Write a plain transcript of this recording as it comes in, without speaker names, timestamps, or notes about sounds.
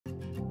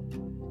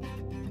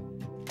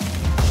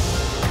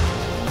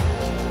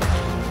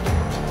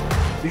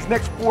These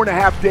next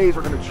 4.5 days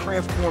are going to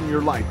transform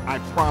your life. I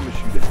promise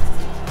you that.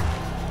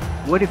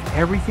 What if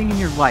everything in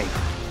your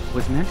life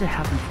was meant to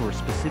happen for a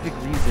specific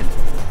reason?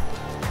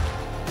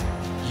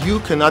 You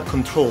cannot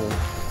control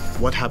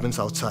what happens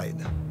outside,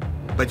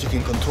 but you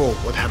can control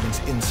what happens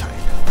inside.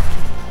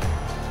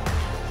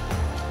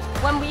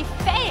 When we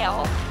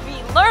fail,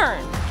 we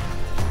learn.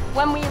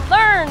 When we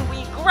learn,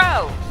 we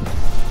grow.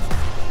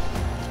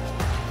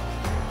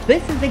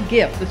 This is a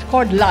gift. It's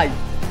called life.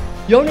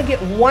 You only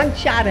get one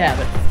shot at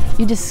it.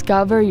 You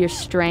discover your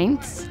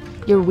strengths,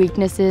 your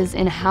weaknesses,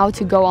 and how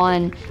to go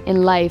on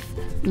in life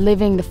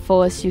living the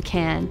fullest you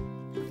can.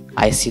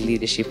 I see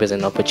leadership as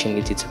an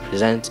opportunity to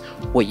present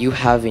what you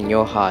have in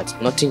your heart,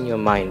 not in your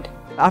mind.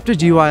 After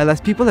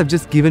GYLS, people have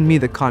just given me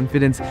the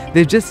confidence.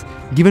 They've just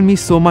given me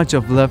so much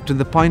of love to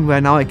the point where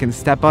now I can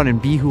step out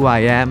and be who I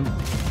am.